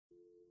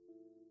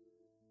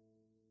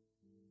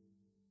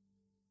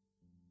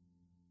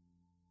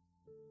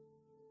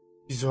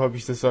Wieso habe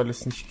ich das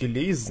alles nicht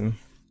gelesen?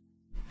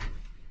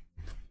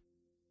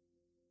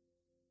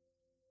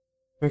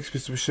 Max,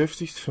 bist du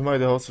beschäftigt?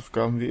 Vermeide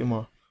Hausaufgaben wie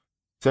immer.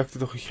 Ich sagte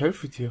doch, ich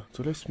helfe dir.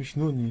 Du lässt mich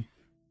nur nie.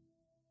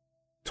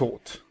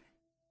 Tot.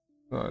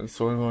 Nein, es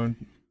soll mal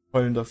ein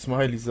heulender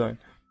Smiley sein.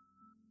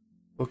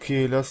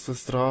 Okay, lass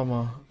das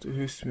Drama. Du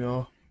hilfst mir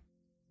auch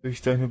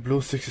durch deine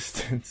bloße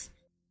Existenz.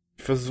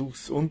 Ich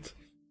versuch's und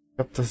ich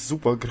hab das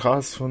super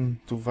Gras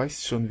von du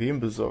weißt schon wem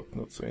besorgt,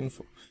 nur zur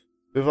Info.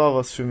 Bewahr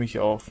was für mich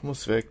auf.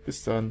 Muss weg.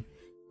 Bis dann.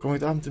 Komm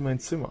heute Abend in mein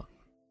Zimmer.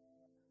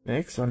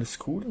 Max, alles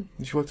cool?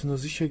 Ich wollte nur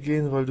sicher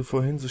gehen, weil du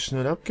vorhin so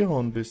schnell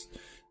abgehauen bist.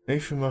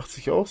 Nathan macht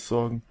sich auch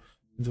Sorgen.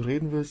 Wenn du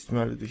reden willst,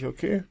 melde dich,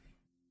 okay?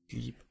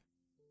 Lieb.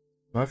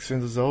 Max, wenn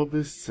du sauer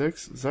bist,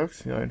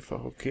 sag's mir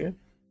einfach, okay?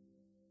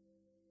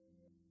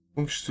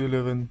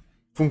 Funkstille,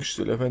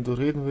 wenn du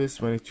reden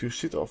willst, meine Tür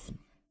steht offen.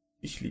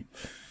 Ich lieb.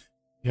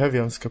 Ja, wir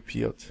haben's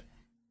kapiert.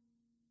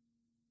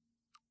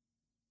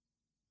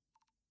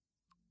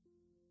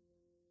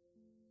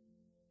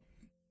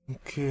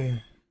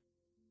 Okay.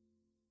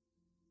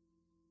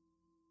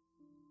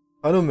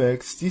 Hallo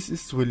Max, dies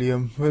ist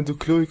William. Wenn du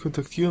Chloe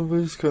kontaktieren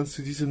willst, kannst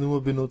du diese Nummer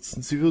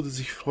benutzen. Sie würde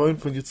sich freuen,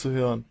 von dir zu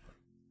hören.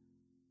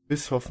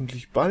 Bis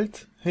hoffentlich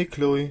bald. Hey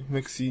Chloe,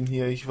 Maxine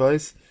hier. Ich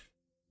weiß,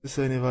 es ist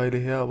eine Weile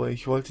her, aber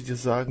ich wollte dir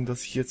sagen,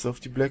 dass ich jetzt auf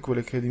die Blackwell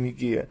Academy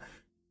gehe.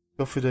 Ich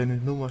hoffe, deine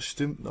Nummer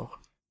stimmt noch.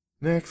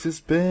 Max is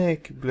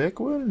back.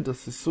 Blackwell?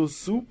 Das ist so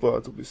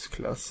super. Du bist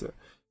klasse.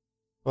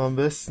 Aber am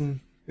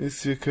besten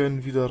ist, wir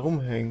können wieder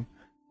rumhängen.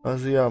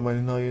 Also ja,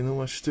 meine neue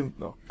Nummer stimmt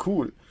noch.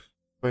 Cool.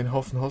 Ein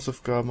Haufen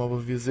Hausaufgaben,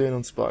 aber wir sehen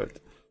uns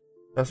bald.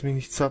 Lass mich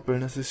nicht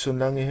zappeln, es ist schon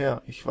lange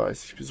her. Ich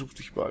weiß, ich besuche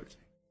dich bald.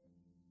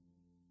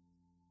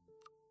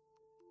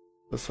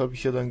 Das habe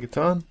ich ja dann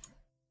getan.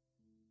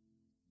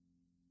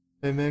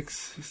 Hey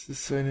Max, es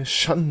ist eine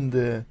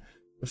Schande,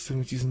 dass du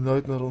mit diesen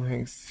Leuten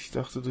rumhängst. Ich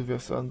dachte, du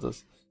wärst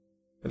anders.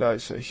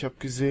 Elisha, ich habe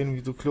gesehen,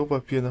 wie du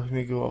Klopapier nach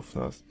mir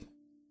geworfen hast.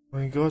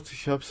 Mein Gott,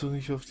 ich habe so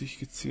nicht auf dich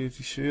gezielt,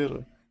 ich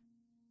schwöre.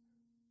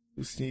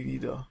 Tu's nie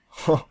wieder.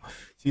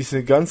 Sie ist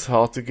eine ganz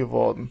harte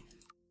geworden.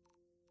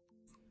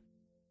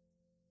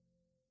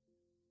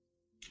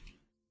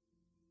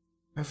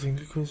 Herzlichen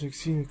Glückwunsch,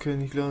 Maxine, wir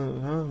können nicht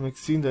lernen. Ha?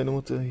 Maxine, deine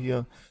Mutter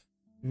hier.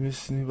 Wir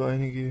müssen über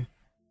einige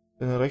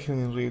deiner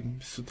Rechnungen reden.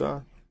 Bist du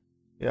da?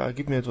 Ja,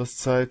 gib mir etwas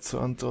Zeit zu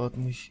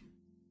antworten. Ich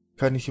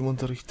kann nicht im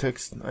Unterricht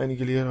texten.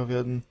 Einige Lehrer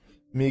werden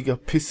mega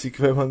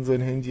pissig, wenn man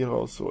sein Handy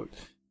rausholt.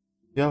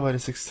 Ja, weil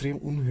es extrem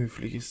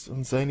unhöflich ist.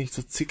 Und sei nicht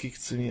so zickig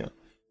zu mir.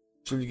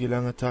 Entschuldige,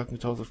 langer Tag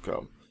mit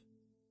Hausaufgaben.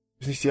 Du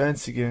bist nicht die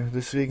Einzige.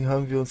 Deswegen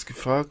haben wir uns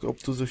gefragt, ob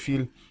du so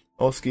viel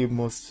ausgeben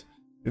musst.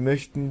 Wir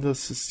möchten,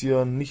 dass es dir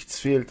an nichts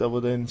fehlt,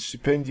 aber dein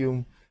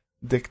Stipendium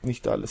deckt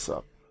nicht alles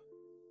ab.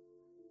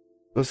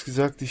 Du hast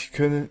gesagt, ich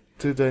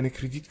könnte deine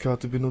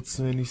Kreditkarte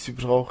benutzen, wenn ich sie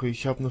brauche.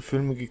 Ich habe nur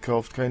Filme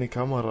gekauft, keine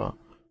Kamera.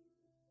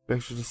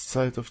 Vielleicht wird es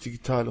Zeit, auf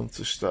digital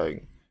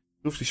umzusteigen.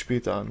 Ruf dich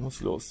später an,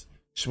 muss los.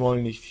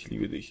 Schmoll nicht, ich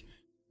liebe dich.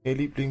 Hey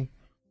Liebling,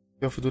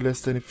 ich hoffe, du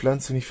lässt deine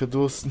Pflanze nicht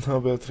verdursten,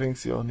 aber ertränk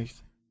sie auch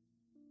nicht.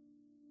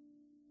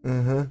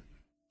 Mhm.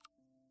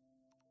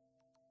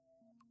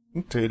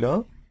 Und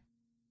Taylor?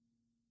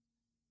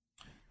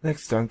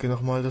 Max, danke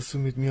nochmal, dass du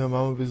mit mir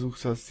Mama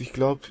besucht hast. Ich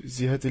glaube,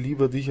 sie hätte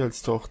lieber dich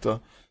als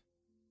Tochter.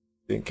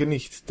 Denke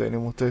nicht, deine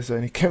Mutter ist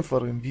eine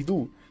Kämpferin wie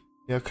du.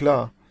 Ja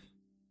klar.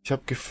 Ich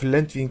hab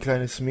geflennt wie ein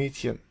kleines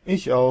Mädchen.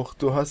 Ich auch,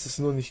 du hast es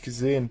nur nicht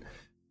gesehen.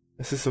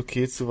 Es ist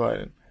okay zu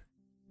weinen.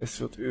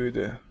 Es wird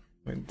öde.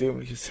 Mein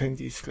dämliches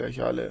Handy ist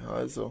gleich alle,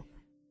 also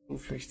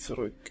ruf mich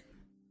zurück.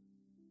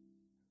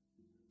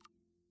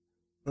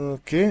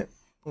 Okay,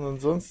 und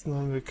ansonsten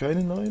haben wir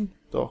keine neuen?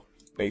 Doch,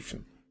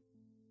 Nathan.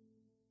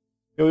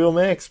 Jojo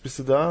Max, bist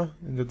du da?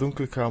 In der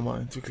Dunkelkammer,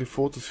 entwickle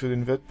Fotos für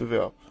den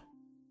Wettbewerb.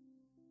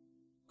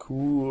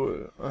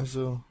 Cool,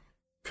 also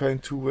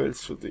kein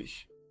Two-Wells für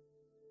dich.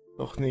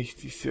 Noch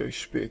nicht, ich sehe euch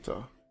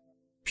später.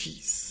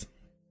 Peace.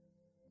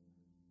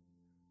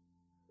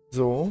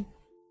 So.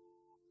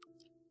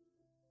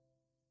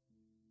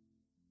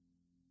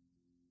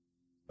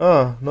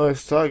 Ah,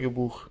 neues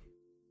Tagebuch.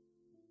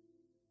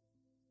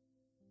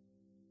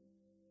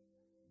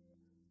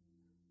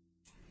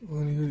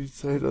 Wenn ich nur die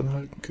Zeit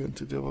anhalten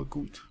könnte, der war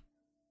gut.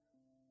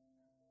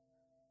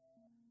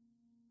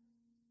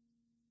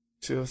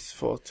 Zuerst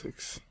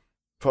Vortex.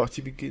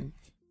 Party beginnt.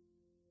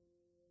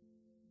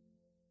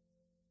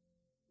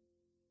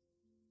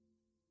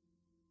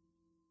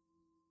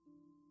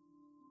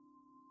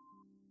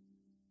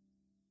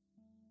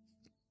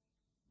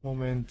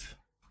 Moment.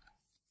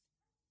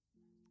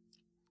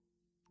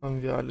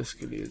 Haben wir alles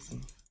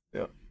gelesen?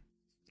 Ja.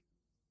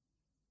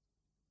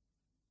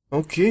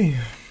 Okay.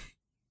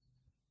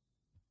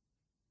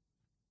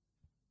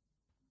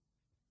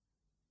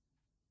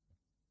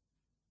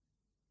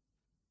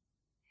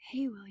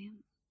 Hey, William.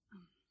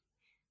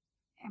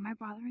 Am I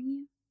bothering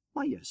you?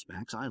 Why, yes,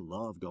 Max. I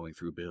love going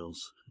through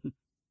bills.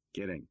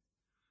 Kidding.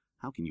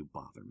 How can you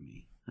bother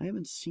me? I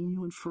haven't seen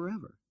you in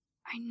forever.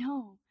 I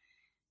know.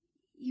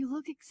 You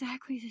look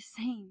exactly the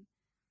same.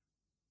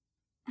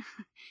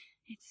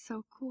 It's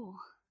so cool.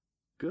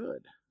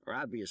 Good. Or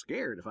I'd be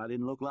scared if I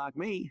didn't look like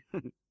me.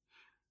 Of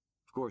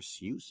course,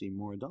 you seem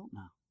more adult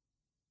now.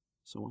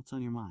 So what's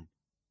on your mind?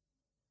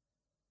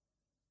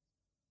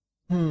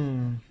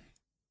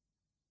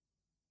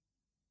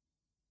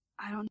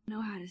 I don't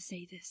know how to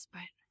say this,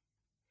 but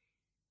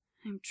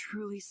I'm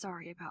truly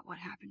sorry about what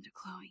happened to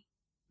Chloe.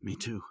 Me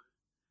too.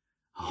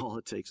 All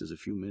it takes is a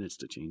few minutes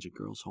to change a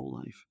girl's whole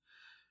life.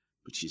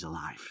 But she's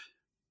alive.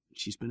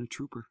 She's been a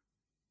trooper.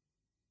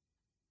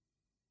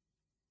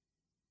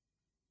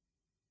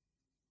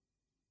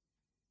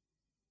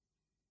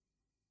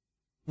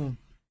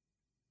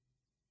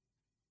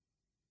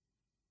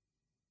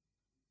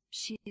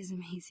 She is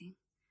amazing.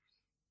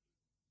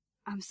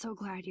 I'm so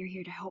glad you're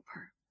here to help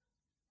her.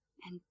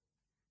 And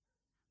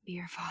be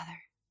her father.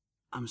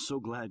 I'm so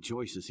glad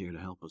Joyce is here to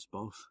help us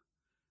both.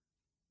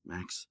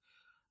 Max,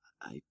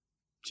 I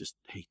just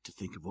hate to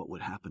think of what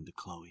would happen to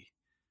Chloe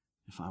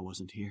if I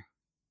wasn't here.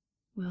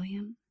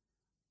 William,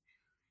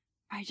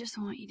 I just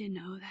want you to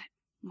know that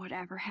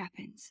whatever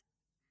happens,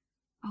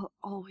 I'll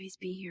always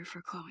be here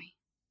for Chloe.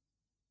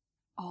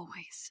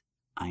 Always.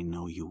 I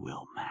know you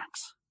will,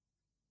 Max.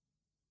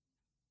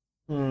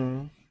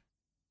 Being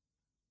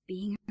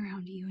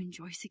around you and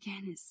Joyce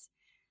again is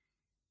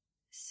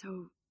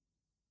so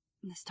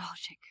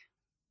nostalgic.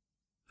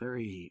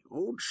 Very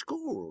old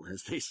school,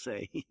 as they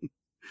say.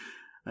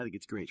 I think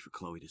it's great for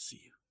Chloe to see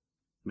you.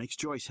 Makes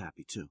Joyce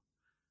happy, too.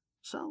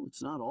 So,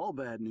 it's not all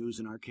bad news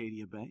in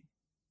Arcadia Bay.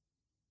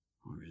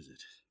 Or is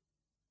it?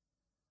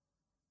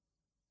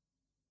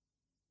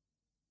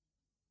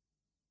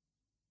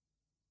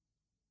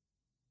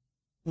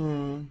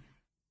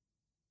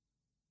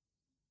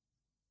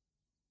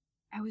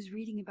 I was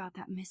reading about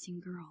that missing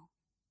girl,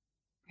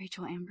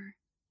 Rachel Amber.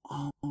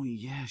 Oh,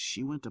 yeah,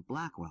 she went to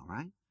Blackwell,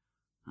 right?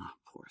 Oh,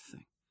 poor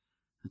thing.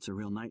 It's a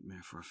real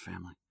nightmare for a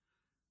family.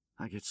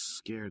 I get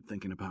scared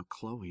thinking about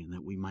Chloe and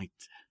that we might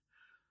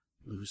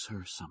lose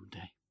her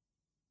someday.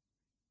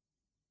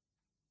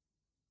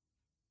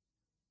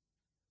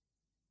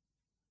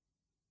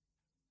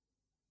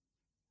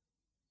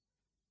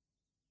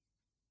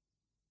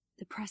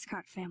 The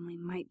Prescott family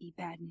might be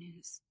bad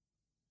news.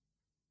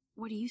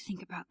 What do you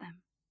think about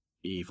them?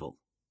 Evil.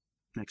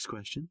 Next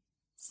question.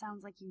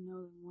 Sounds like you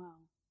know them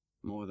well.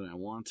 More than I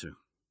want to.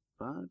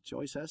 But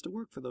Joyce has to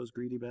work for those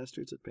greedy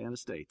bastards at Pan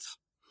Estates.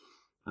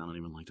 I don't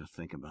even like to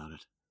think about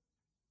it.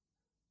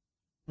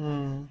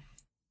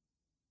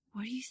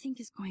 What do you think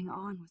is going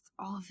on with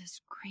all of this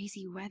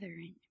crazy weather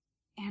and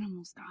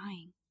animals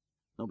dying?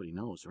 Nobody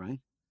knows, right?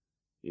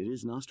 It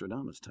is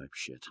Nostradamus type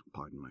shit,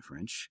 pardon my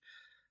French.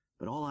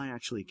 But all I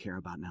actually care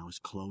about now is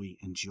Chloe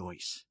and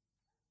Joyce.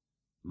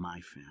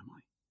 My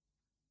family.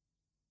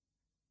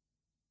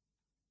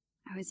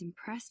 I was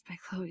impressed by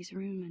Chloe's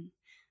room and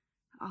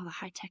all the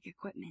high-tech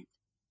equipment.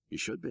 You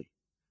should be.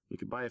 You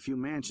could buy a few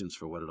mansions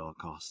for what it all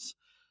costs.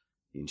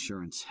 The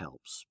insurance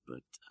helps,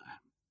 but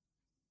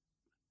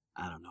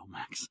I don't know,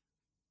 Max.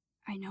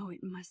 I know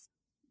it must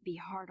be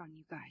hard on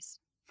you guys,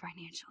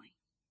 financially.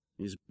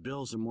 These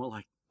bills are more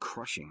like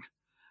crushing.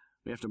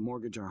 We have to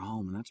mortgage our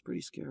home, and that's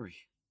pretty scary.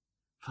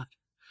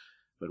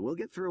 But we'll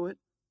get through it.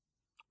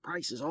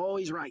 Price is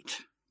always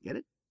right. Get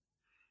it?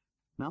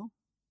 No?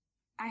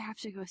 I have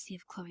to go see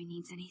if Chloe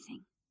needs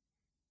anything.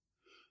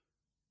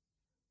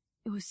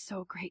 It was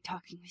so great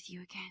talking with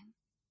you again.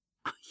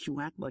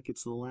 You act like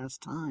it's the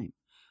last time.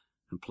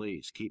 And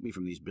please, keep me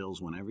from these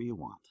bills whenever you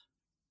want.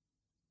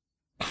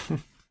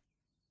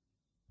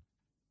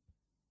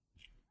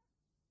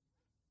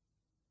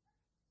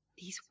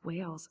 These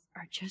whales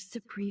are just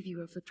a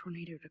preview of the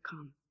tornado to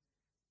come.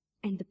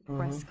 And the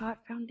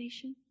Prescott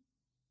Foundation?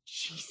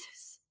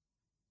 Jesus.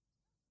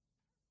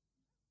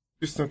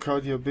 Bis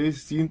Arcadia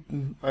Bays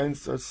dienten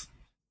einst als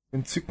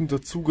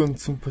entzückender Zugang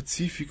zum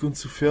Pazifik und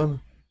zu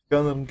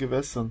ferneren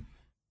Gewässern.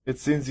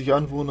 Jetzt sehen sich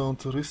Anwohner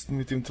und Touristen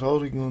mit dem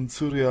traurigen und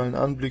surrealen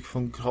Anblick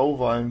von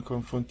Grauwalen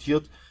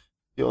konfrontiert,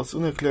 die aus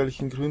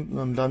unerklärlichen Gründen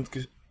an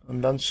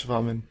Land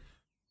schwammen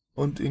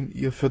und in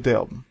ihr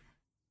verderben.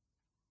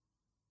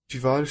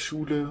 Die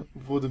Walschule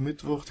wurde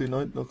Mittwoch, den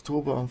 9.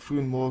 Oktober am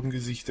frühen Morgen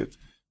gesichtet.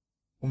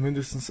 Und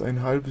mindestens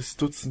ein halbes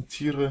Dutzend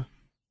Tiere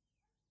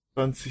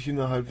fand sich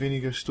innerhalb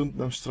weniger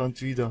Stunden am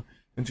Strand wieder,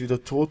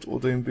 entweder tot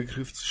oder im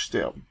Begriff zu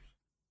sterben.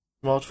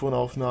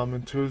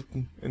 Smartphone-Aufnahmen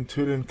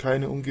enthüllen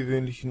keine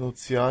ungewöhnlichen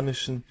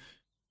ozeanischen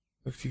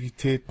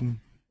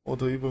Aktivitäten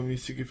oder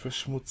übermäßige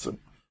Verschmutzung.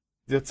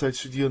 Derzeit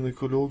studieren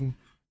Ökologen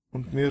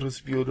und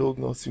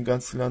Meeresbiologen aus dem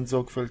ganzen Land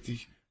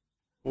sorgfältig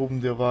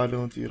Proben der Wale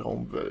und ihrer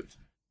Umwelt.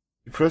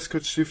 Die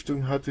Prescott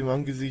Stiftung hat im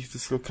Angesicht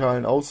des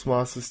lokalen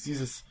Ausmaßes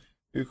dieses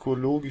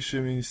ökologische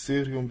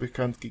Ministerium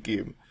bekannt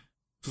gegeben,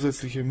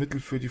 zusätzliche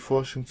Mittel für die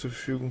Forschung zur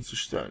Verfügung zu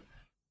stellen.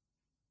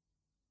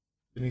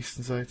 Der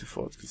nächsten Seite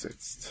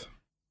fortgesetzt.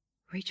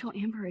 Rachel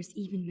Amber is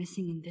even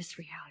missing in this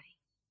reality.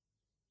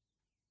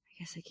 I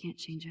guess I can't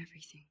change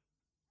everything.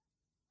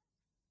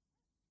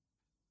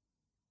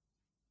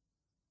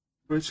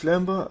 Rachel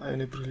Amber,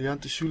 eine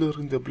brillante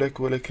Schülerin der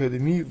Blackwell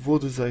Academy,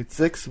 wurde seit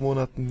 6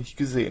 Monaten nicht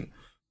gesehen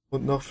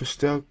und noch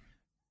verstärkt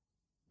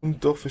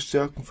Und doch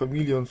verstärken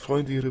Familie und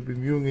Freunde ihre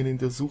Bemühungen in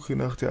der Suche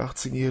nach der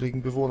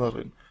 18-jährigen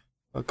Bewohnerin,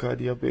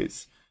 Arcadia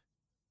Base.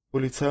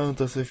 Polizei und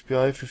das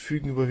FBI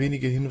verfügen über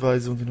wenige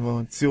Hinweise und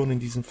Informationen in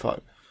diesem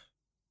Fall,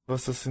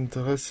 was das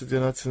Interesse der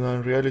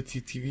nationalen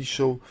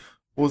Reality-TV-Show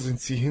Wo sind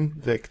sie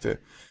hin? Weckte.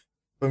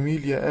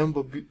 Familie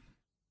Amber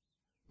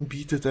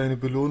bietet eine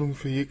Belohnung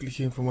für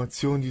jegliche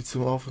Information, die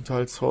zum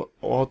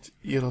Aufenthaltsort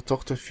ihrer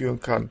Tochter führen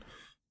kann.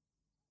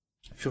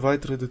 Für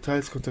weitere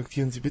Details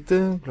kontaktieren Sie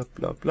bitte, bla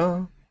bla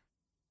bla.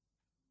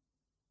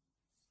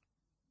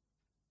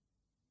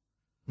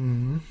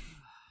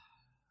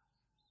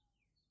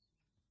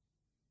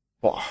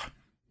 Boah,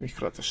 mich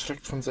gerade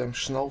erschreckt von seinem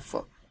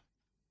Schnaufer.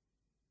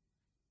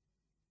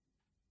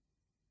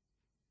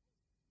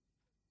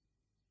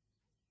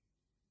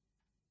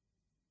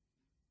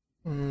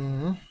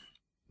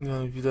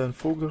 Ja, wieder einen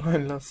Vogel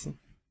reinlassen.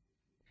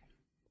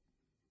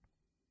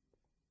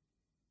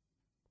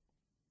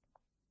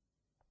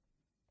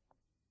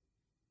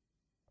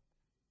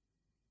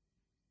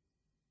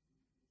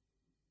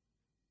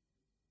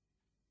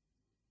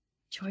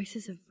 Joyce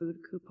is a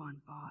food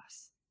coupon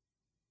boss.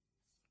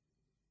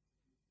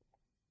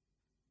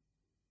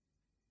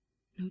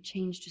 No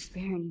change to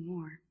spare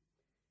anymore.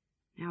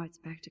 Now it's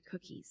back to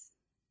cookies.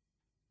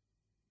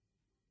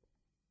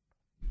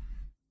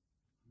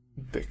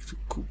 Back to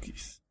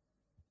cookies.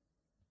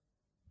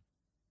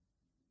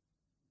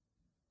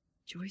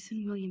 Joyce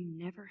and William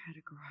never had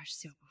a garage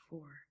sale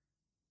before.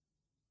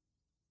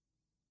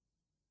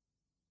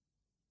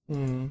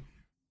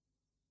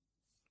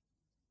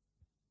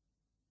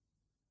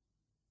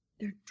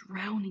 They're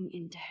drowning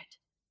in debt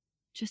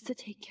just to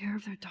take care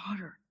of their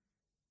daughter.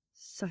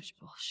 Such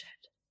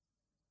bullshit.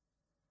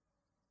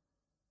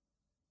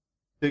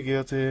 Sehr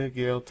geehrte Herr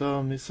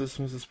Geehrter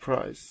Mrs.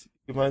 Price,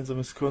 Ihr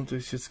gemeinsames Konto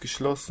ist jetzt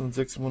geschlossen und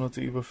 6 Monate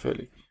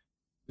überfällig.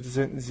 Bitte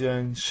senden Sie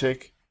einen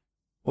Scheck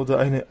oder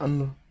eine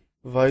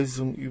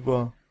Anweisung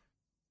über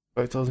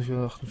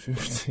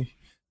 2458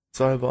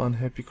 zahlbar an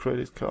Happy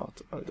Credit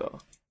Card, Alter.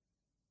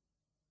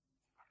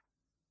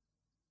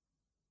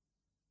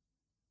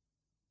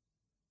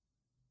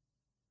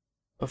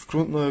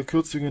 Aufgrund neuer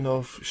Kürzungen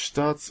auf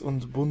Staats-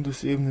 und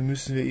Bundesebene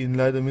müssen wir Ihnen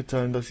leider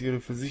mitteilen, dass Ihre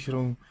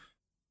Versicherung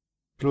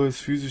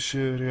Chloes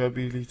physische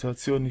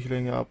Rehabilitation nicht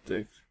länger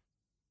abdeckt.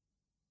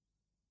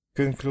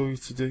 Wir können Chloe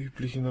zu der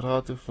üblichen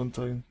Rate von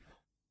Teilen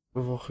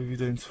pro Woche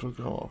wieder ins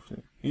Programm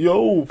aufnehmen.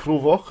 Yo,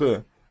 pro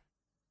Woche!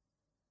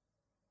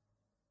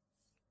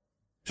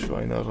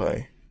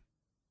 Schweinerei.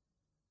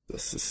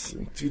 Das ist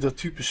wieder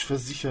typisch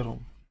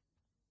Versicherung.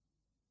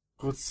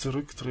 Kurz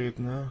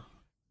zurücktreten, ne?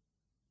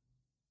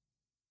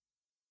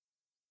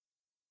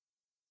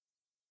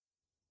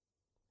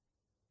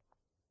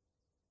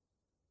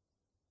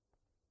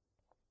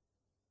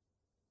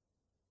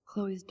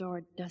 Chloe's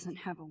door doesn't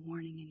have a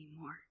warning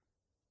anymore.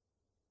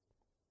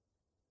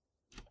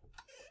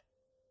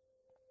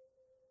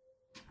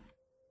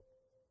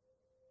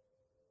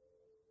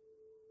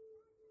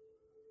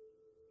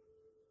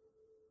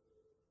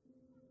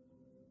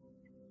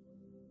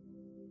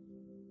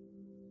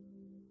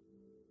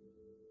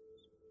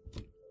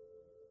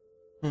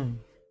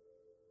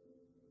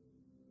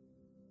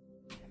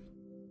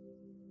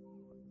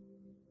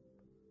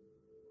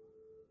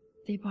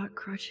 They bought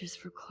crutches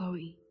for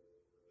Chloe,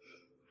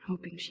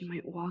 hoping she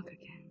might walk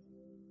again.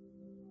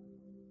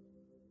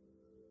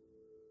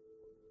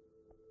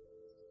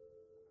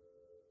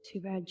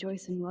 Too bad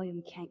Joyce and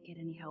William can't get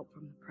any help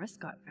from the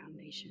Prescott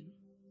Foundation.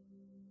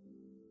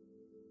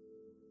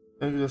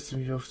 Danke, dass du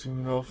mich auf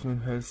dem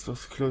Laufenden hältst,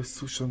 was Chloes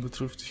Zustand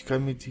betrifft. Ich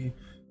kann mir die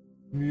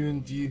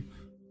Mühen, die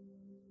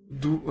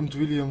du und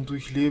William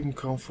durchleben,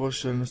 kaum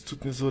vorstellen. Es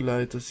tut mir so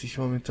leid, dass ich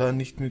momentan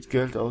nicht mit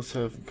Geld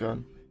aushelfen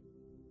kann.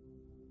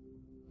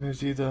 Wie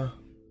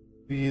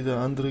jeder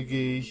andere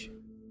gehe ich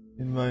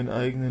in meinen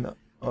eigenen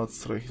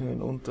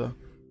Arztrechnungen unter.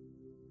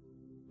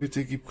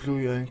 Bitte gib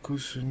Chloe einen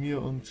Kuss von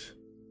mir und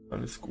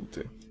alles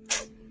Gute.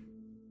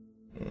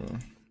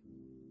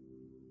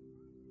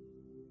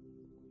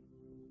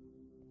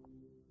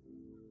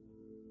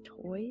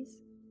 Toys?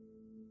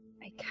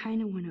 I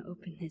kinda wanna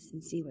open this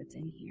and see what's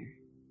in here.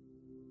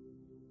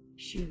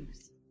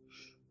 Shoes.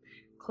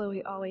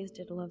 Chloe always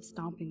did love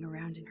stomping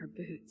around in her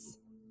boots.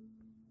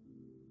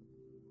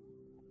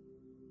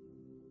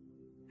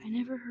 I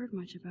never heard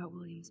much about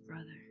William's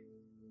brother.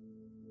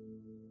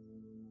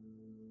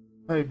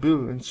 Hi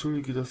Bill,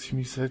 entschuldige, dass ich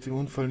mich seit dem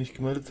Unfall nicht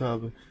gemeldet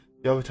habe.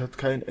 Die Arbeit hat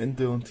kein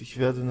Ende und ich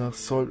werde nach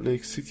Salt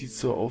Lake City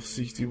zur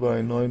Aufsicht über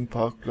einen neuen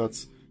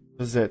Parkplatz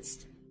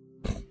versetzt.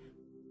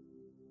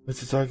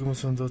 Heutzutage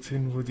muss man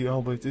dorthin, wo die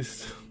Arbeit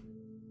ist.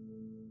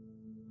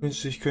 Ich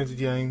wünschte, ich könnte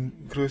dir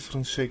einen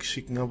größeren Scheck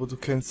schicken, aber du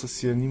kennst das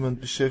hier. Niemand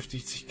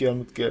beschäftigt sich gern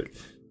mit Geld.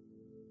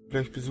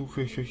 Vielleicht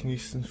besuche ich euch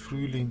nächsten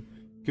Frühling.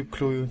 Gib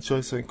Chloe und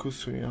Joyce einen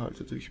Kuss von mir,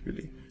 haltet durch,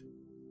 Billy.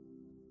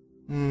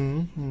 Was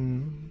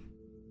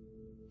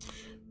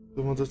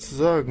soll man dazu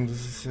sagen?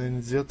 Das ist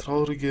eine sehr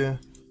traurige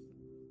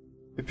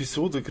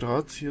Episode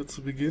gerade hier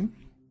zu Beginn.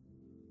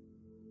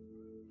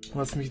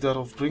 Was mich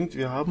darauf bringt,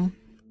 wir haben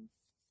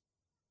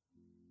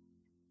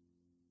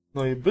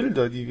neue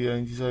Bilder, die wir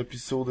in dieser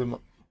Episode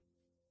machen.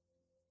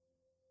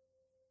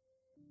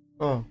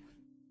 Ah,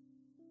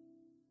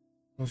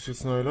 muss ich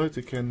jetzt neue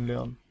Leute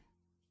kennenlernen.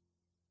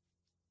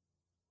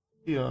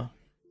 Hier.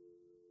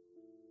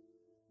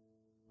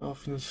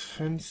 Offenes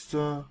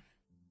Fenster.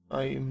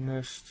 Ei im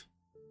Nest.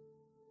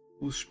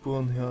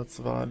 Fußspuren,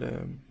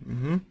 Herzwale.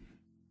 Mhm.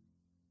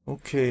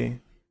 Okay.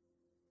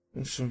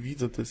 Und schon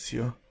wieder das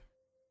hier.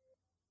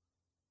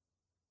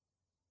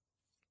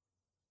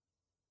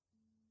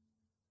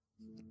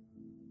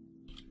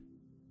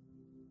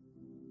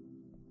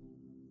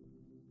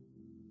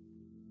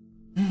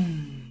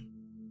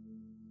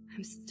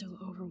 I'm still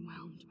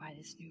overwhelmed by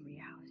this new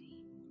reality.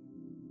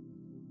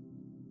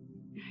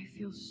 And I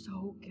feel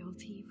so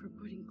guilty for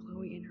putting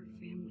Chloe and her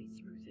family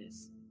through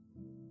this.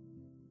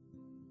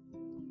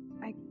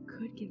 I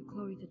could give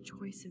Chloe the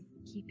choice of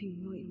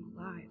keeping William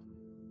alive,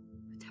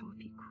 but that would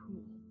be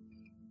cruel.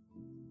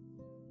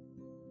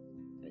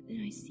 But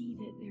then I see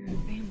that they're a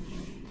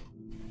family.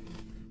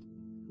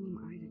 Who am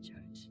I to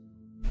judge?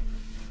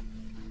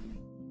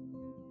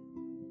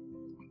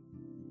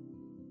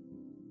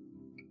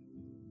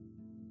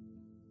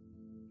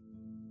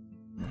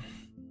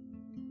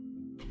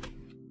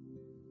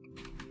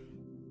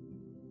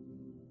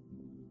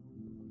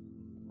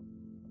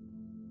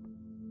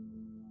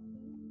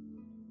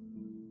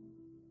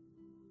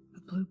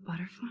 Blue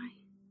butterfly?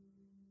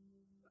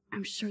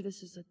 I'm sure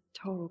this is a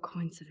total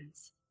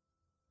coincidence.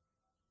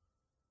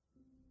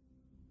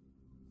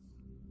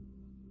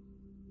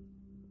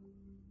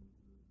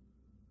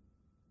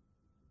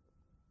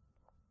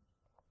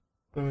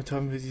 Damit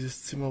haben wir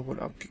dieses Zimmer wohl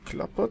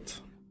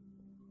abgeklappert.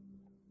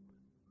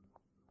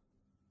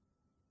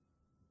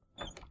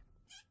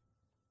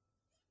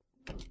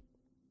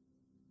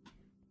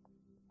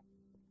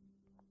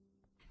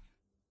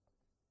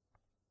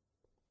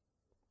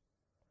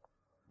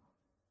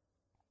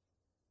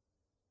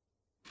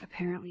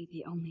 Apparently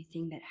the only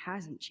thing that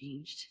hasn't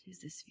changed is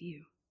this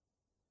view.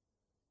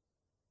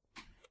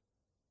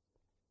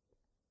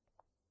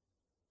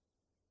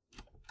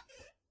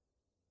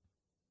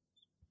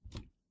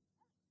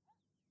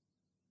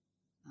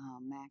 Oh,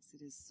 Max,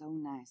 it is so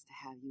nice to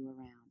have you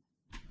around.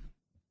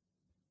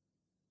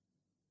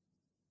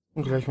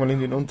 Und gleich mal in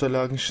den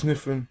Unterlagen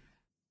schnüffeln.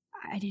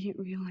 I didn't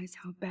realize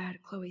how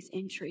bad Chloe's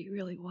injury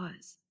really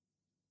was.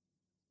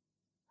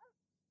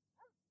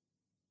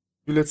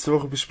 Wie letzte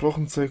Woche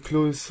besprochen, zeigt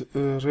Chloes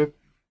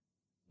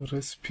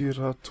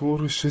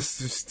respiratorisches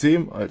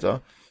System,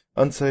 Alter,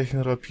 Anzeichen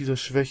rapider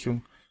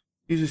Schwächung.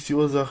 Dies ist die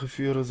Ursache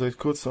für ihre seit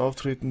kurzem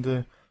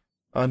auftretende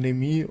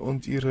Anämie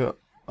und ihre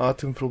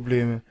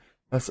Atemprobleme.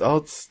 Als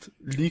Arzt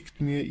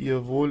liegt mir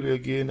ihr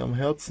Wohlergehen am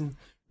Herzen,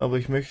 aber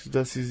ich möchte,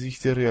 dass Sie sich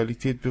der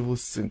Realität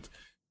bewusst sind.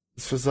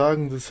 Das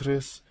Versagen des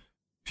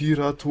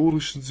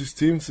respiratorischen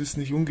Systems ist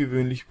nicht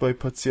ungewöhnlich bei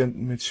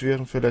Patienten mit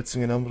schweren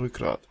Verletzungen am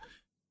Rückgrat.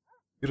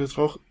 Ihre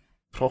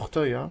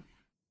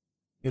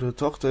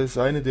Tochter ist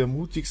eine der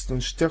mutigsten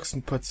und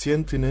stärksten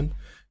Patientinnen,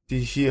 die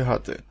ich je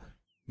hatte.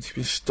 Und ich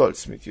bin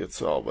stolz, mit ihr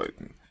zu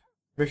arbeiten.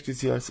 Ich möchte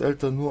sie als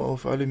Eltern nur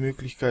auf alle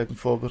Möglichkeiten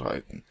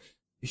vorbereiten.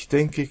 Ich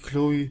denke,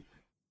 Chloe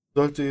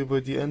sollte über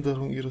die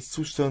Änderung ihres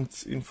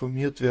Zustands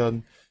informiert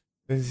werden.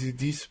 Wenn Sie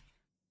dies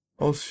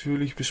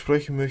ausführlich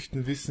besprechen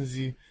möchten, wissen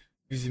Sie,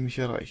 wie Sie mich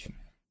erreichen.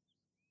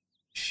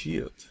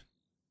 Shit.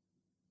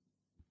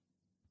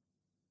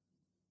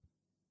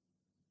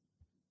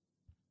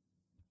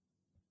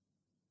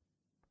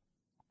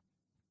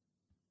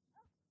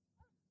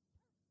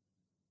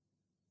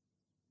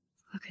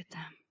 Look at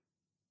them.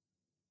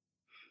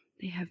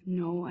 They have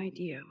no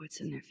idea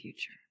what's in their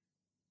future.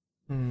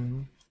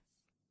 Mhm.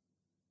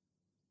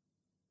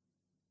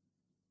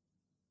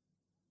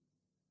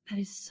 That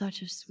is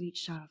such a sweet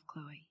shot of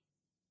Chloe.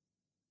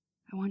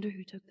 I wonder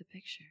who took the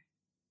picture.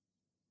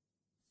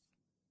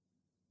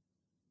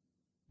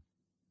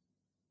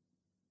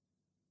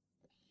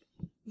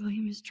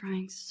 William is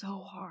trying so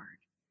hard.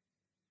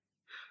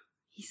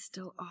 He's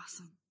still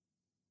awesome.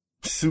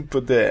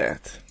 Super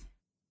Dad.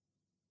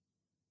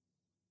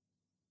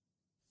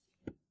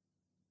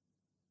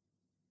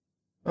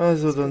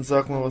 Also, dann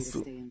sag mal, was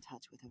du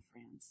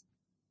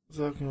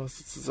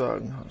zu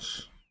sagen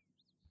hast.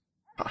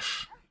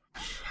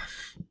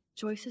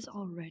 Joyce is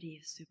already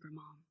a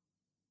supermom.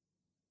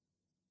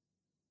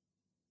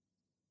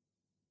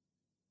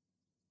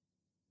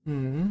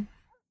 Mhm.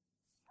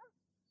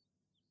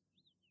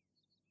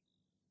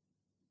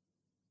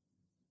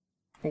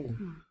 Oh.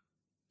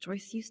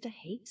 Joyce used to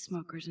hate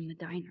smokers in the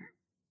diner.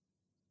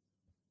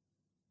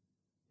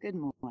 Good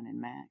morning,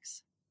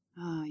 Max.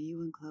 Oh,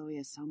 you and Chloe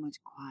are so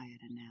much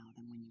quieter now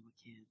than when you were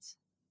kids.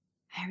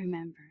 I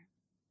remember.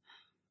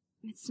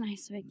 It's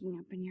nice waking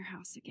up in your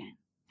house again.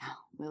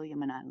 Oh,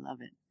 William and I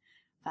love it.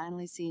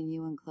 Finally seeing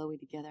you and Chloe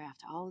together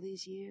after all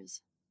these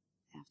years.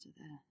 After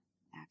the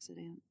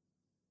accident.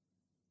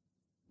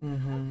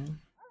 Mhm.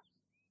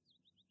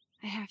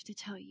 I have to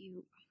tell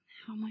you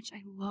how much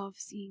I love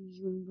seeing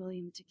you and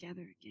William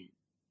together again.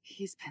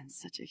 He's been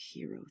such a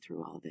hero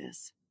through all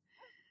this.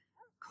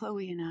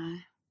 Chloe and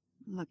I,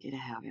 lucky to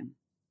have him.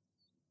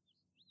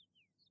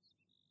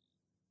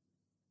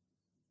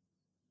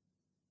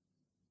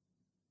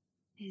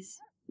 Is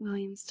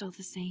William still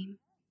the same?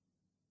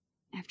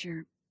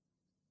 After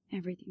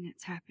everything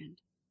that's happened?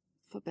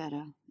 For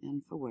better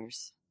and for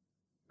worse.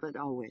 But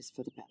always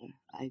for the better.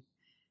 I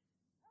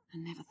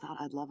never thought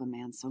I'd love a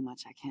man so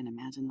much I can't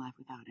imagine life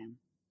without him.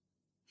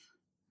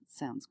 It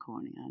sounds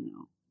corny, I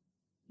know.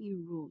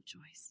 You rule,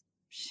 Joyce.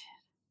 Shit.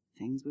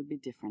 Things would be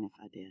different if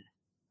I did.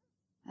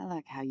 I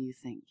like how you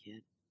think,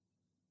 kid.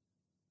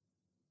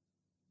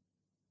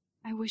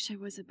 I wish I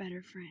was a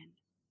better friend.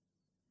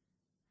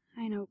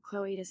 I know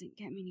Chloe doesn't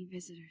get many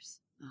visitors.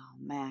 Oh,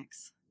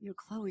 Max, you're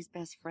Chloe's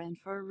best friend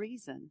for a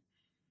reason.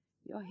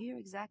 You're here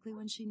exactly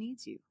when she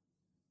needs you.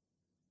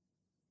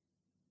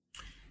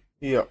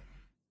 Ja.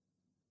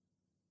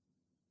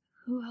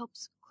 Who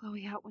helps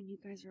Chloe out when you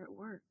guys are at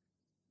work?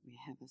 We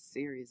have a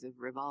series of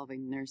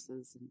revolving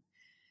nurses and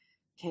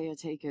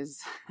caretakers.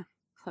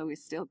 Chloe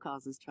still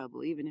causes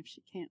trouble, even if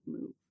she can't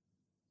move.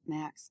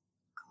 Max,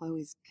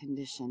 Chloe's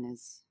condition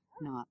is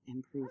not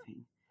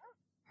improving.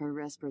 Her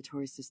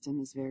respiratory system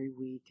is very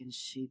weak, and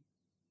she...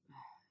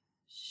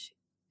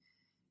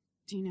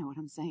 Do you know what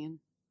I'm saying?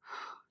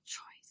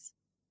 Joyce.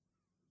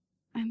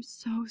 I'm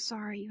so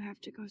sorry you have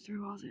to go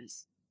through all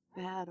this.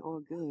 Bad or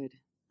good,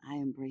 I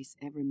embrace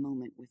every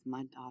moment with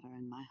my daughter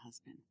and my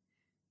husband.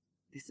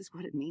 This is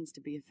what it means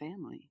to be a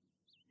family,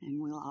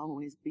 and we'll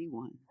always be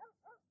one,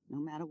 no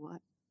matter what.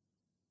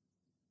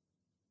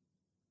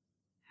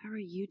 How are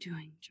you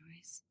doing,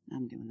 Joyce?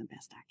 I'm doing the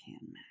best I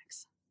can,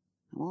 Max.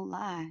 I won't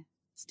lie,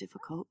 it's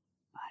difficult,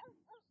 but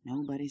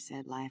nobody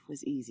said life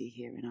was easy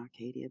here in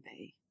Arcadia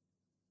Bay.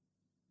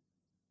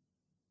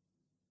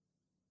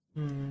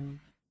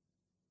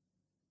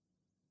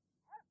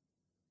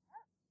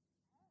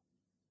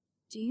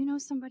 Do you know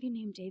somebody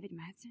named David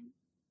Madsen?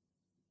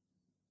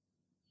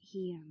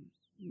 He,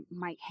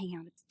 might hang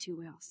out at the Two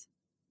Whales.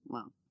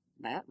 Well,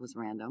 that was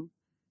random.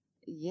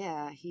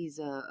 Yeah, he's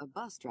a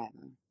bus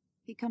driver.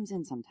 He comes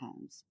in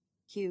sometimes.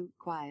 Cute,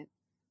 quiet.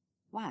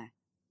 Why?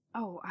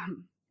 Oh,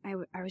 I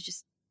was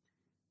just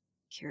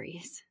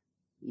curious.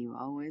 You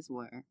always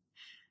were.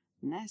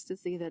 Nice to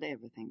see that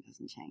everything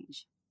doesn't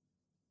change.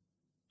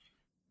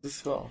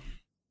 Das war.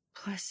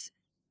 Plus,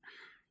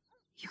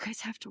 you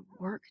guys have to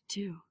work,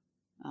 too.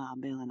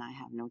 Bill and I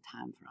have no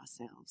time for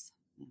ourselves.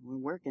 We're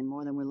working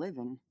more than we're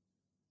living.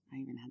 I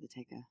even had to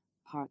take a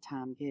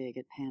part-time gig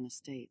at Pan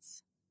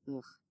Estates.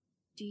 Ugh.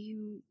 Do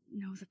you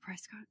know the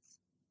Prescotts?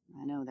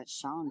 I know that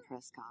Sean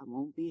Prescott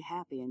won't be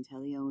happy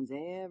until he owns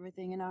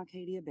everything in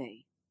Arcadia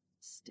Bay.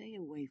 Stay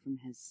away from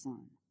his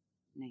son,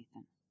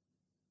 Nathan.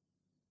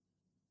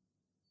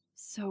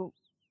 So,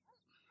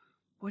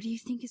 what do you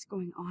think is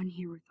going on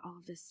here with all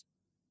of this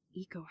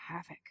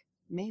eco-havoc?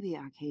 Maybe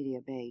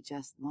Arcadia Bay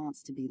just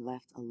wants to be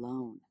left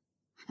alone.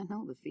 I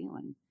know the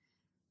feeling.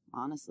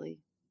 Honestly,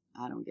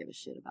 I don't give a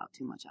shit about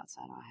too much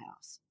outside our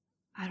house.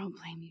 I don't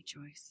blame you,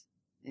 Joyce.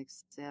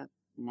 Except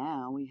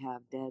now we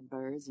have dead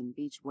birds and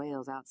beach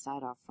whales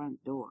outside our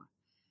front door.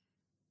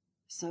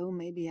 So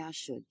maybe I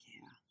should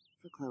care,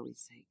 for Chloe's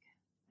sake.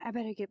 I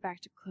better get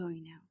back to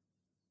Chloe now.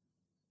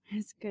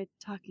 It's good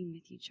talking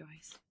with you,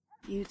 Joyce.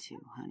 You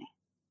too, honey.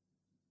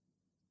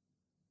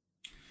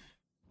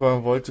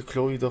 Warum wollte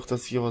Chloe doch,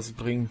 dass ich ihr was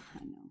bringe?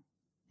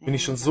 Bin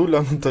ich schon so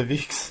lange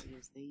unterwegs?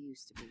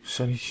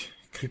 Wahrscheinlich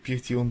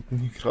krepiert die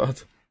unten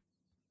gerade.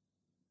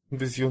 Und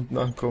bis ich unten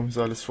ankomme, ist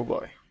alles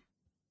vorbei.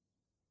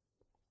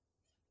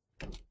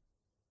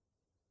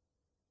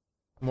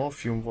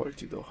 Morphium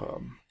wollt ihr doch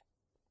haben.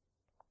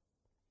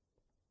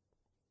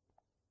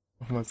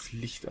 Mach mal das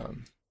Licht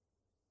an.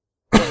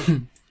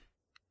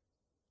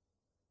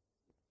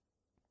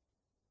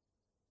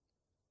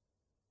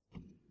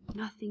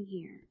 Nothing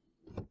here.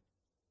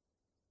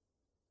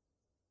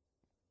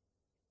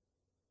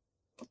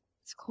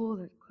 It's cool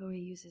that Chloe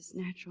uses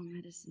natural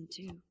medicine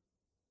too.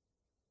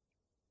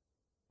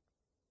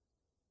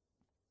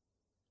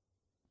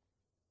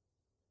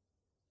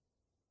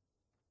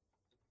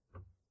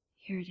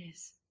 Here it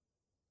is.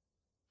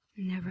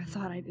 I never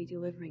thought I'd be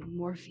delivering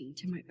morphine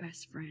to my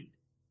best friend.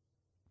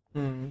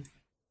 The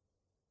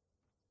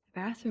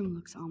bathroom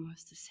looks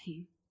almost the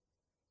same.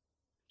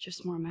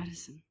 Just more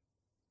medicine.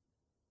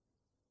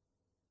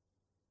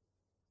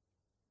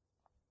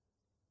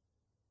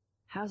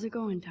 How's it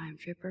going, Time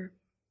Tripper?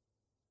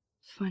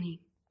 Funny.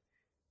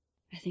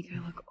 I think I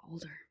look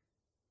older.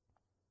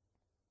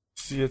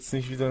 Ich will jetzt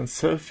nicht wieder ein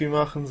Selfie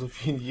machen, so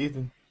wie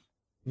in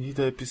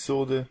jeder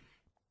Episode.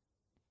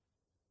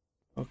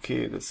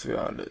 Okay, das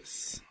wäre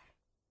alles.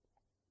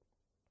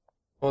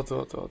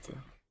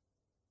 Warte.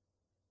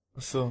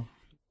 Achso,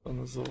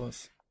 nur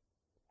sowas.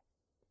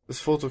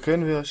 Das Foto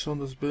kennen wir ja schon,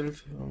 das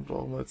Bild. Dann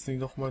brauchen wir jetzt nicht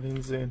nochmal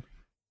hinsehen.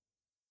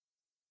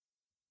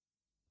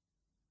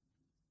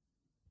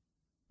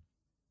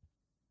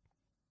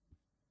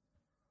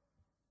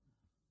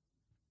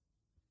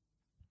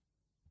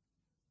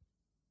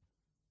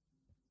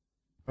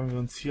 Haben wir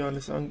uns hier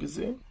alles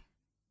angesehen?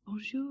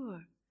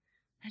 Bonjour.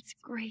 That's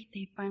great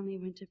they finally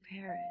went to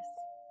Paris.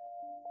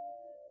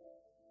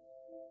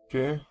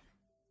 Okay.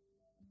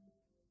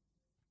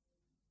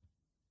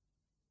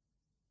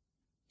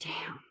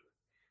 Damn.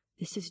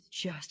 This is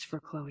just for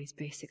Chloe's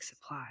basic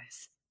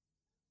supplies.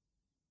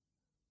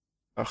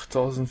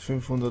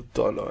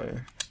 $8.500,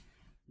 ey.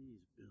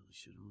 These bills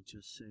should all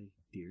just say,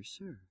 Dear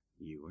Sir,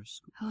 you are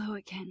school. Hello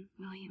again,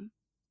 William.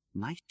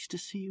 Nice to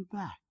see you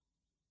back.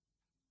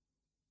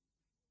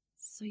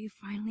 So you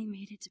finally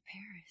made it to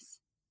Paris.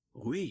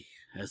 Oui,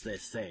 as they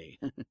say.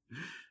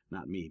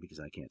 Not me,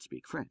 because I can't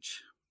speak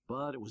French.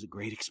 But it was a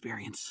great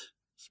experience,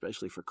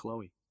 especially for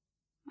Chloe.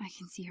 I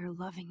can see her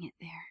loving it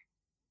there.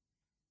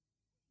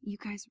 You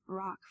guys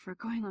rock for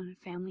going on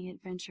a family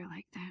adventure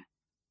like that.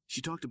 She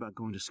talked about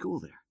going to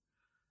school there,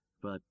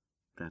 but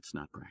that's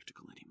not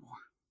practical anymore.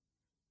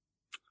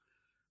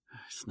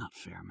 It's not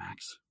fair,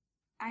 Max.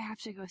 I have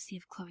to go see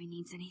if Chloe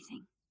needs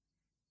anything.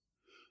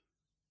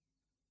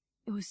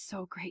 It was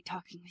so great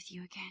talking with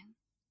you again.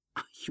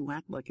 You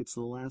act like it's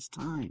the last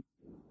time.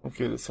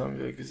 Okay, das haben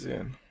wir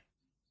gesehen.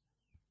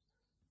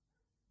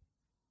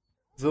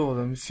 So,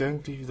 dann müsste ich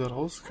eigentlich wieder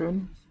raus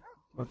können.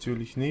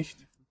 Natürlich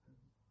nicht.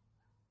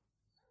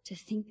 To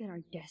think that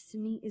our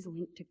destiny is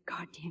linked to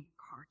goddamn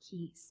car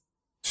keys.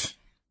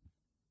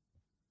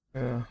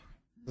 Ja,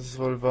 das ist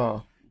wohl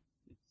wahr.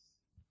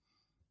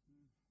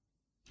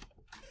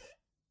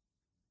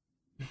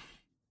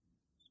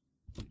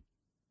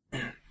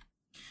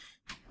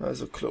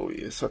 Also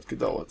Chloe, es hat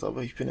gedauert,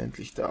 aber ich bin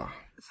endlich da.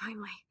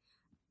 Finally.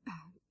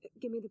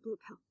 Give me the blue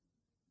pill.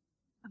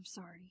 I'm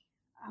sorry.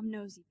 I'm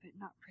nosy, but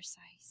not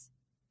precise.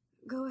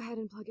 Go ahead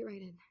and plug it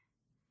right in.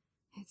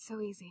 It's so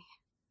easy.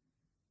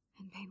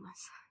 And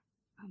painless.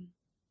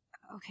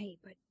 Okay,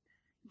 but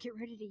get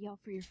ready to yell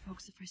for your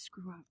folks if I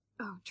screw up.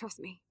 Oh, trust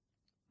me.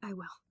 I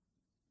will.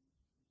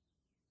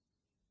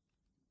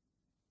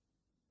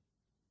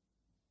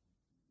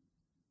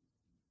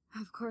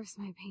 Of course,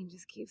 my pain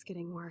just keeps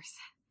getting worse.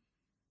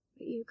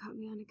 But you caught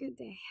me on a good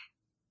day.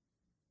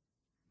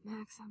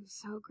 Max, I'm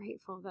so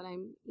grateful that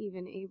I'm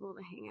even able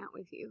to hang out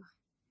with you.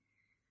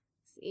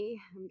 See,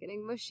 I'm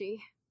getting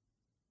mushy.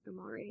 I'm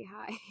already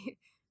high.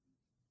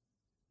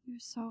 You're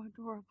so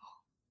adorable.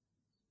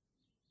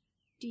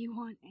 Do you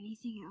want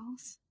anything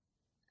else?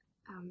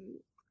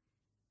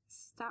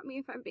 Stop me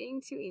if I'm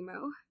being too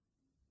emo,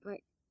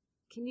 but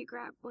can you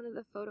grab one of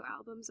the photo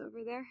albums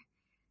over there?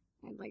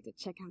 I'd like to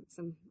check out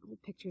some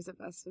old pictures of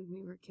us when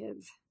we were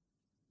kids.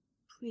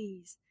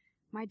 Please.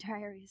 My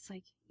diary is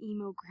like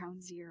emo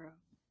ground zero.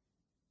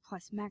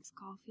 Plus, Max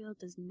Caulfield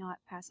does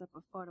not pass up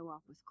a photo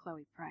op with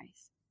Chloe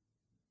Price.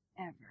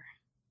 Ever.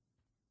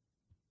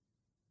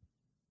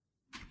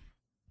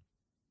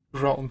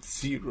 Ground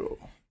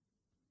Zero.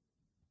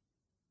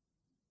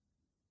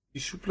 Die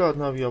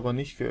Schubladen habe ich aber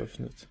nicht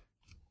geöffnet.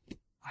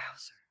 Wow,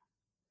 sir.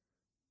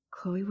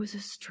 Chloe was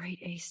a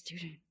straight A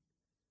student.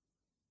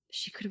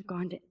 She could have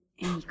gone to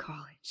any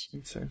college.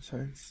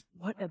 Science.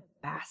 What a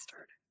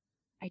bastard.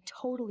 I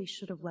totally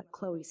should have let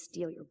Chloe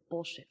steal your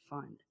bullshit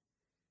fund.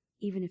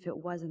 Even if it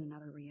wasn't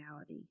another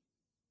reality.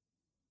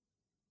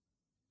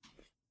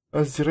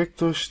 Als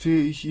Direktor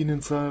stehe ich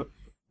Ihren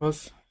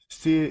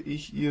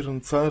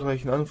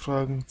zahlreichen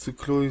Anfragen zu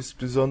Chloes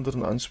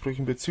besonderen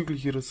Ansprüchen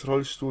bezüglich ihres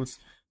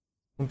Rollstuhls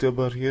und der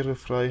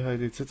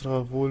Barrierefreiheit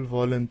etc.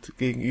 wohlwollend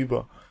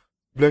gegenüber.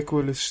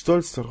 Blackwell ist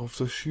stolz darauf,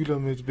 dass Schüler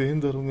mit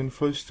Behinderungen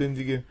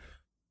vollständige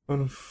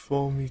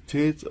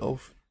Konformität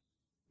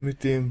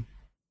mit dem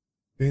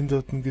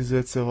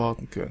Behindertengesetz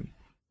erwarten können.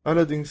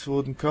 Allerdings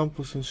wurden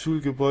Campus und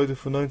Schulgebäude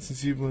von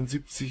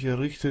 1977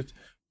 errichtet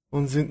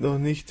und sind noch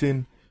nicht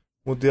den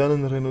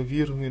modernen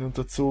Renovierungen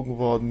unterzogen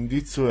worden,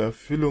 die zur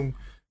Erfüllung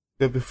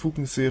der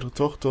Befugnisse ihrer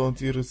Tochter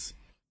und ihres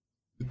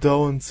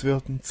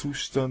bedauernswerten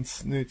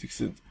Zustands nötig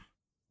sind.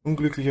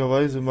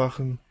 Unglücklicherweise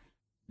machen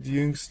die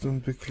jüngsten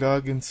und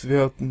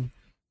beklagenswerten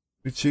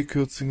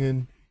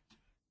Budgetkürzungen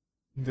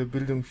in der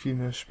Bildung viel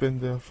mehr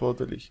Spende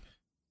erforderlich,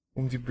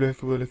 um die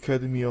Blackwell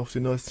Academy auf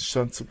den neuesten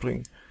Stand zu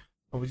bringen.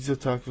 Aber dieser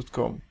Tag wird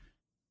kommen.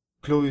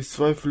 Chloe ist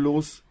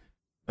zweifellos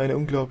eine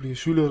unglaubliche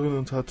Schülerin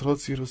und hat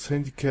trotz ihres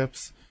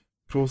Handicaps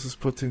großes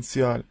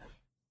Potenzial.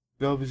 Ich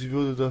glaube, sie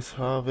würde das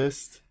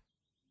Harvest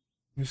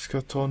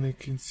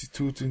Miskatonic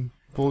Institut in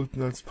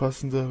Bolton als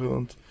passendere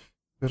und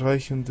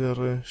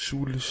bereicherndere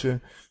schulische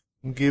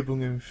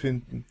Umgebung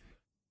empfinden.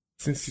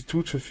 Das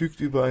Institut verfügt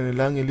über eine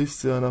lange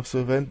Liste an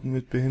Absolventen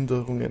mit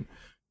Behinderungen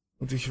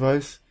und ich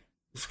weiß,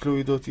 dass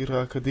Chloe dort ihre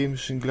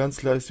akademischen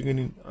Glanzleistungen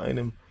in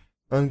einem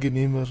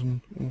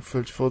angenehmeren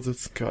Umfeld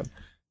fortsetzen kann.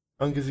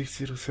 Angesichts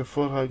ihres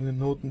hervorragenden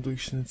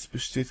Notendurchschnitts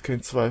besteht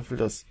kein Zweifel,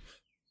 dass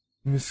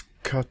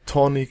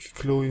Miskatonic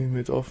Chloe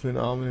mit offenen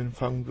Armen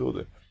empfangen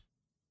würde.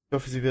 Ich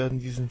hoffe, Sie werden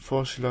diesen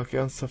Vorschlag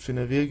ernsthaft in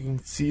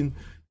Erwägung ziehen,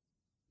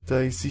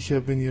 da ich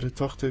sicher bin, Ihre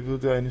Tochter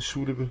würde eine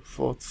Schule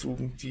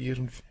bevorzugen, die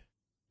ihren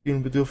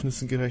vielen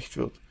Bedürfnissen gerecht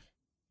wird.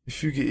 Ich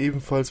füge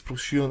ebenfalls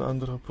Broschüren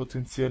anderer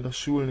potenzieller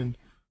Schulen in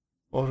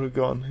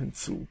Oregon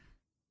hinzu.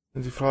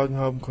 Wenn Sie Fragen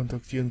haben,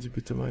 kontaktieren Sie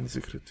bitte meine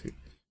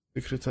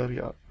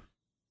Sekretariat.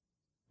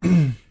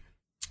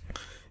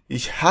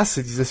 Ich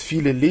hasse dieses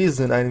viele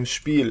Lesen in einem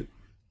Spiel.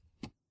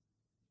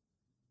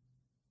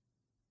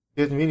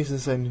 Wir hätten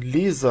wenigstens einen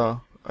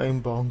Leser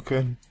einbauen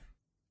können.